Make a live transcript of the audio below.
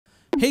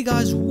Hey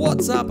guys,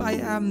 what's up? I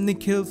am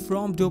Nikhil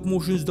from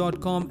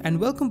dopemotions.com and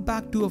welcome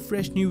back to a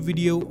fresh new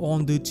video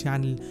on the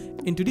channel.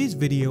 In today's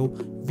video,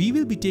 we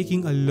will be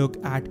taking a look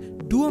at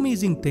two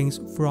amazing things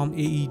from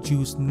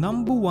AEJuice.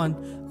 Number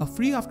one, a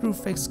free After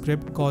Effects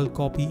script called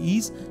Copy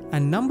Ease,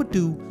 and number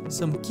two,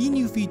 some key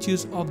new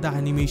features of the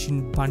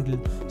animation bundle.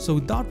 So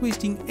without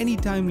wasting any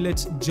time,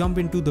 let's jump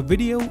into the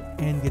video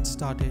and get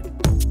started.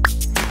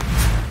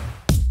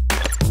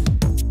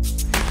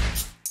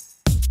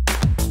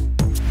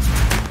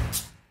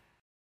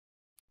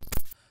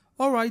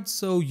 Alright,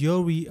 so here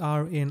we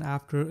are in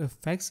After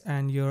Effects,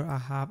 and here I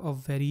have a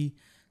very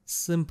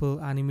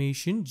simple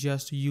animation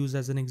just to use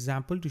as an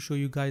example to show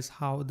you guys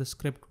how the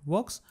script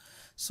works.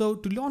 So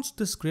to launch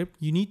the script,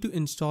 you need to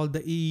install the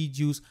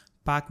AEJuice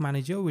Pack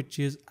Manager, which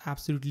is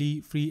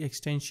absolutely free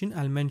extension.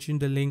 I'll mention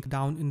the link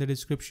down in the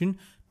description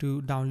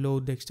to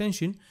download the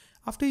extension.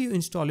 After you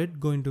install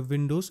it, go into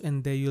Windows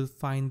and there you'll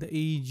find the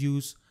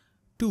AEJuice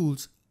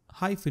Tools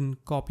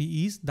 -Copy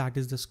Ease, that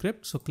is the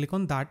script. So click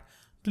on that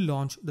to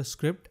launch the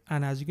script,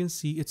 and as you can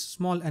see, it's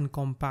small and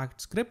compact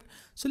script.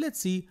 So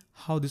let's see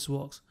how this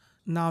works.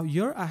 Now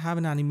here I have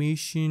an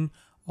animation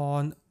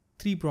on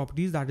three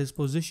properties, that is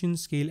position,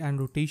 scale and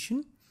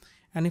rotation.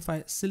 And if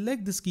I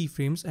select these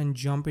keyframes and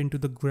jump into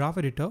the graph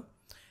editor,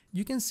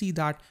 you can see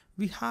that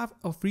we have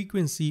a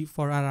frequency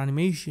for our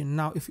animation.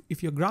 Now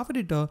if your graph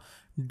editor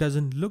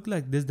doesn't look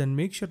like this, then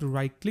make sure to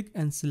right click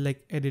and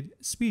select edit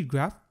speed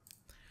graph.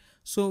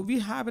 So we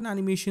have an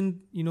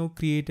animation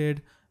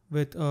created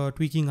with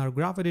tweaking our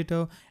graph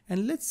editor,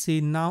 and let's say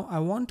now I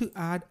want to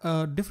add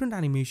a different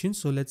animation.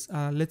 So let's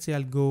say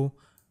I'll go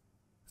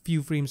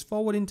few frames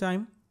forward in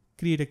time,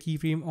 create a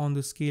keyframe on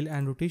the scale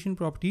and rotation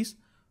properties,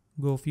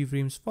 go a few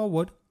frames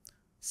forward,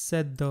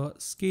 set the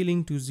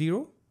scaling to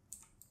 0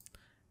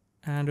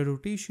 and a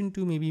rotation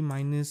to maybe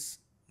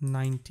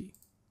 -90.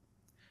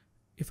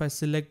 If I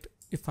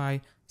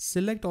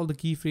select all the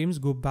keyframes,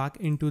 go back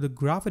into the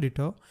graph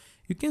editor,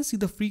 you can see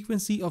the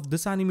frequency of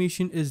this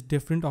animation is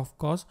different, of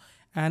course.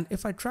 And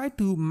if I try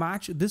to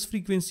match this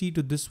frequency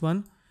to this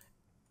one,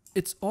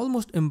 it's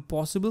almost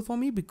impossible for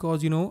me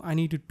because I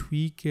need to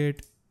tweak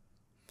it,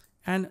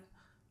 and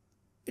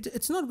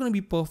it's not going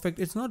to be perfect.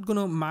 It's not going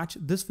to match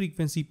this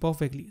frequency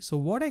perfectly. So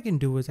what I can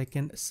do is I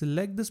can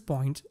select this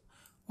point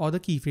or the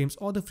keyframes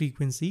or the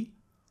frequency,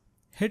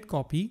 hit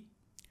copy,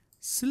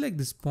 select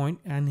this point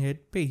and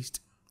hit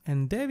paste.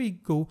 And there we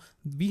go,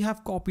 we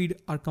have copied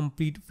our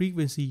complete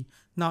frequency.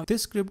 Now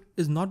this script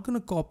is not going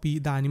to copy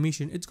the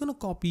animation, it's going to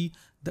copy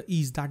the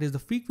ease, that is the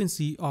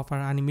frequency of our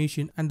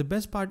animation. And the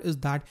best part is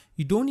that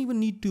you don't even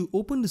need to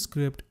open the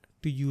script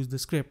to use the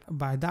script.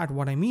 By that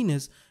what I mean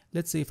is,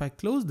 let's say if I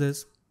close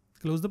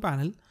the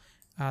panel,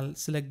 I'll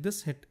select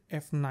this, hit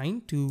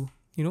F9 to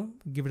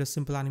give it a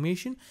simple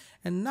animation,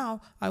 and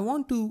now I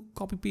want to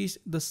copy paste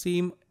the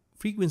same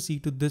frequency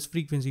to this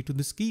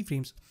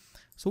keyframes.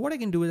 So what I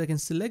can do is I can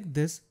select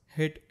this,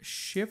 hit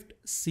Shift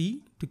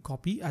C to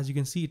copy. As you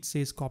can see, it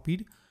says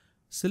copied.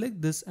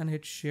 Select this and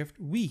hit Shift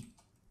V.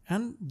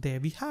 And there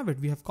we have it.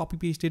 We have copy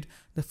pasted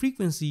the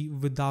frequency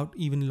without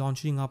even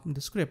launching up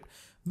the script,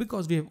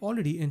 because we have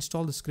already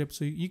installed the script.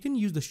 So you can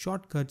use the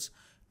shortcuts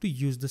to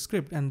use the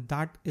script. And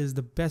that is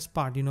the best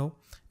part,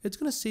 it's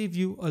going to save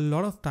you a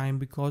lot of time,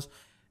 because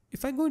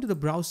if I go into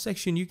the browse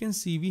section, you can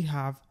see we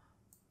have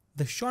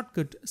the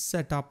shortcut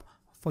set up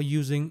for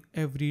using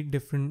every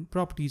different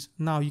properties.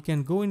 Now you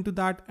can go into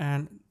that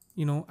and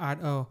add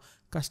a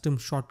custom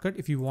shortcut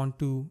if you want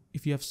to.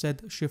 If you have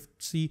set Shift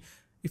C,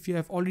 if you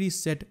have already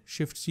set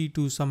Shift C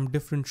to some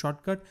different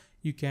shortcut,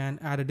 you can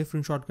add a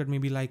different shortcut,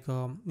 maybe like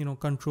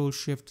Control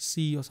Shift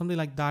C or something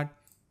like that,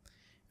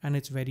 and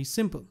it's very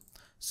simple.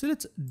 So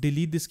let's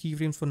delete this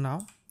keyframes for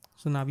now.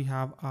 So now we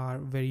have our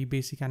very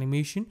basic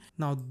animation.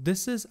 Now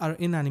this is our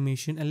in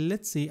animation, and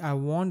let's say I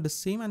want the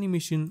same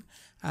animation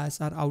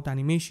as our out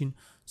animation.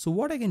 So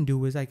what I can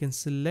do is I can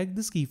select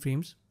these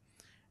keyframes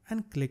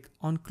and click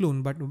on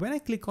clone. But when I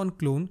click on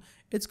clone,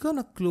 it's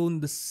gonna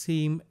clone the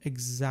same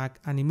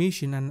exact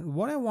animation. And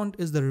what I want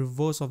is the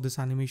reverse of this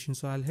animation.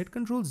 So I'll hit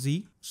Control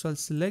Z. So I'll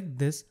select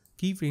this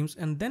keyframes,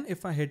 and then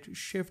if I hit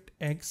Shift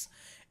X,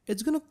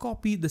 it's gonna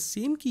copy the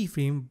same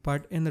keyframe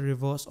but in the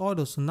reverse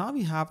order. So now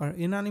we have our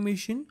in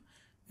animation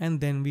and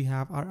then we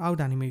have our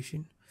out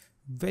animation.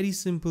 Very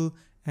simple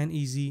and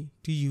easy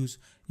to use.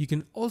 You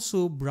can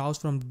also browse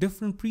from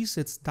different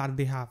presets that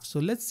they have. So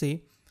let's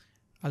say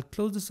I'll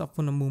close this up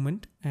for a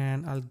moment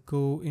and I'll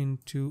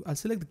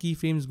select the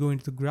keyframes, go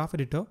into the graph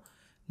editor.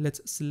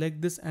 Let's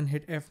select this and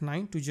hit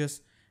F9 to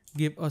just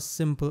give a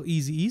simple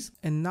easy ease.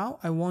 And now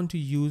I want to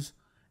use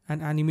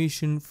an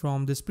animation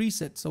from this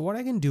preset. So what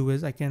I can do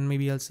is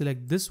I'll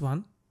select this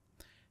one,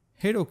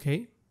 hit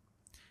OK,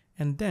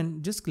 and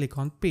then just click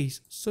on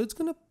paste. So it's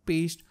going to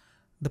paste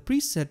the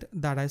preset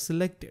that I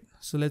selected.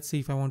 So let's say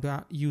if I want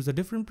to use a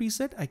different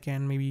preset, I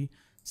can maybe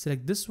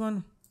select this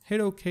one,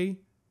 hit OK,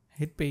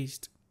 hit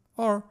paste,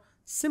 or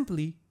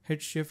simply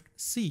hit Shift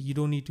C. You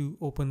don't need to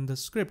open the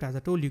script, as I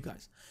told you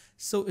guys.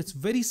 So it's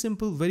very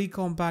simple, very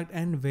compact,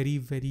 and very,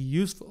 very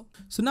useful.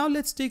 So now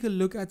let's take a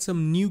look at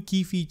some new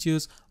key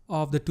features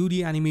of the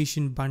 2D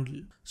animation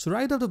bundle. So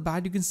right off the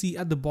bat, you can see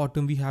at the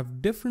bottom we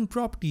have different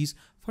properties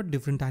for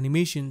different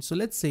animations. So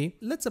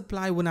let's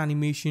apply one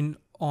animation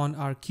on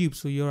our cube.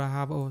 So here I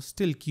have a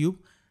still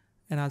cube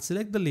and I'll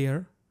select the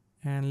layer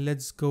and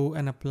let's go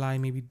and apply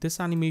maybe this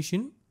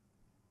animation.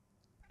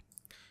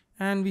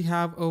 And we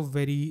have a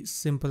very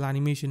simple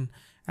animation.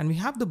 And we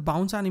have the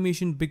bounce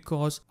animation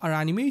because our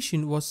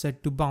animation was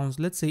set to bounce.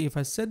 Let's say if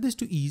I set this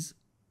to ease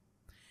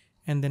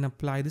and then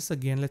apply this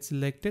again, let's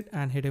select it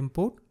and hit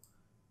import.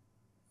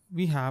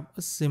 We have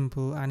a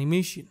simple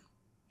animation.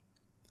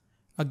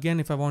 Again,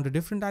 if I want a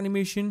different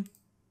animation,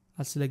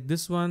 I'll select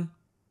this one,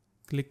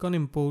 click on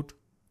import.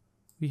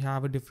 We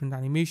have a different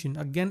animation.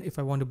 Again, if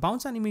I want a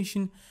bounce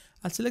animation,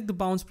 I'll select the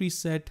bounce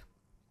preset,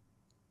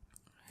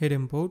 hit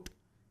import.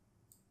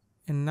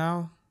 And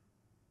now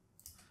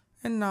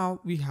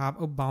we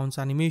have a bounce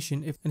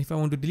animation. If I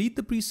want to delete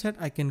the preset,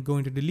 I can go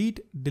into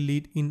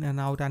delete in and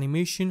out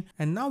animation.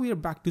 And now we are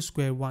back to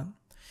square one.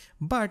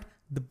 But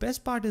the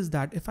best part is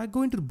that if I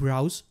go into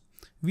browse,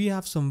 we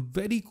have some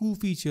very cool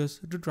features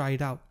to try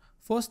it out.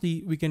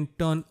 Firstly, we can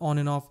turn on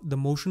and off the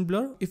motion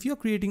blur. If you're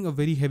creating a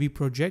very heavy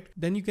project,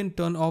 then you can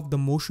turn off the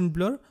motion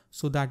blur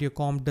so that your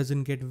comp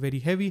doesn't get very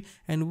heavy.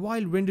 And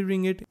while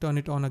rendering it, turn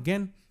it on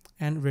again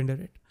and render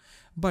it.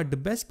 But the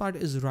best part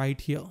is right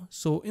here.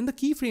 So in the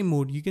keyframe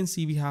mode, you can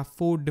see we have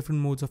 4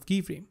 different modes of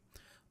keyframe: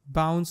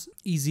 bounce,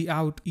 easy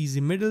out, easy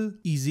middle,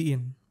 easy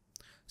in.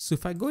 So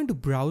if I go into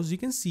browse, you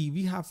can see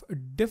we have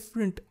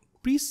different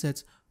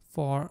presets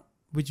for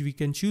which we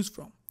can choose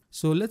from.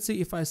 So let's say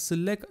if I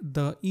select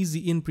the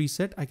easy in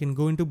preset, I can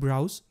go into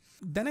browse.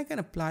 Then I can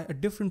apply a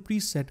different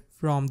preset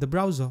from the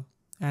browser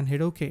and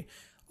hit OK.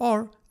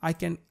 Or I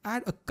can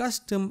add a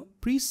custom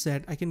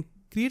preset. I can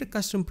create a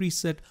custom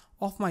preset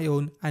of my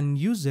own and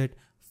use it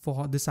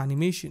for this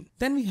animation.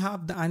 Then we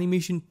have the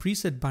animation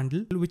preset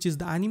bundle, which is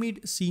the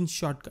animate scene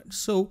shortcut.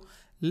 So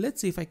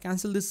let's say if I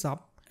cancel this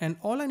up, and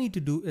all I need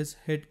to do is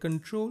hit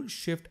Control,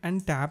 Shift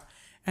and Tab,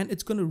 and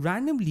it's going to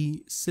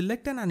randomly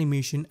select an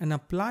animation and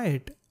apply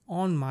it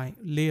on my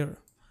layer.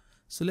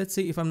 So let's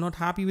say if I'm not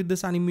happy with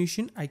this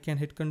animation, I can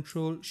hit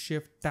Control,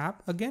 Shift,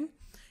 Tab again,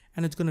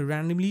 and it's going to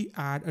randomly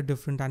add a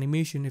different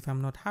animation. If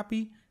I'm not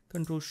happy,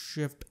 Control,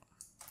 Shift,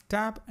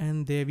 Tab,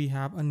 and there we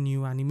have a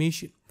new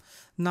animation.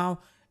 Now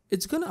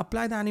it's going to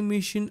apply the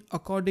animation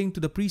according to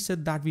the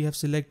preset that we have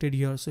selected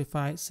here. So if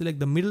I select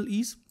the middle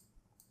ease,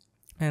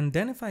 and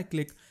then if I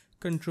click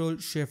Control,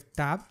 Shift,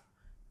 Tab,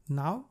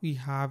 now we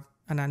have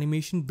an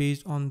animation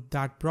based on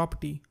that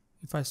property.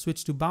 If I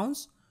switch to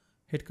bounce,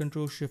 hit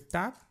Control, Shift,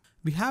 Tab,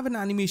 we have an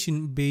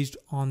animation based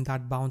on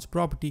that bounce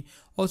property.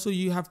 Also,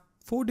 you have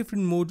 4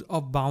 different modes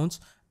of bounce.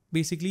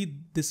 Basically,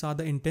 these are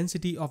the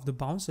intensity of the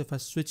bounce. So if I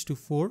switch to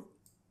 4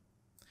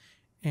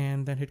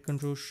 and then hit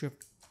Control,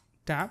 Shift,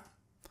 Tab,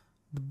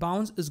 the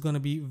bounce is going to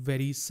be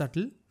very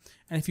subtle.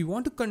 And if you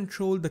want to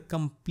control the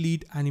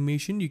complete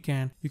animation, you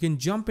can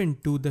jump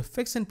into the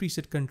effects and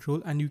preset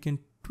control and you can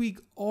tweak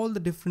all the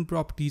different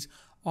properties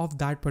of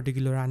that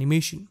particular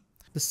animation.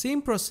 The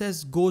same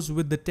process goes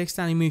with the text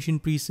animation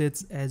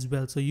presets as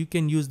well. So you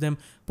can use them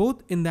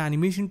both in the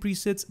animation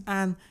presets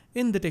and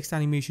in the text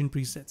animation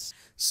presets.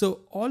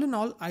 So all in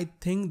all, I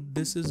think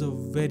this is a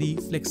very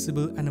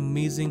flexible and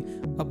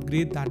amazing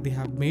upgrade that they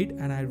have made.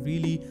 And I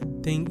really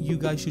think you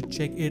guys should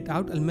check it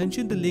out. I'll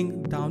mention the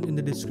link down in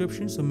the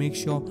description, so make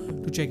sure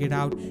to check it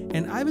out.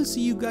 And I will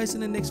see you guys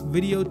in the next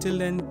video. Till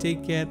then,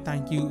 take care.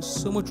 Thank you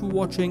so much for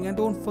watching. And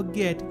don't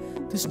forget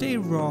to stay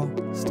raw,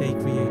 stay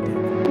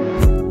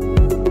creative.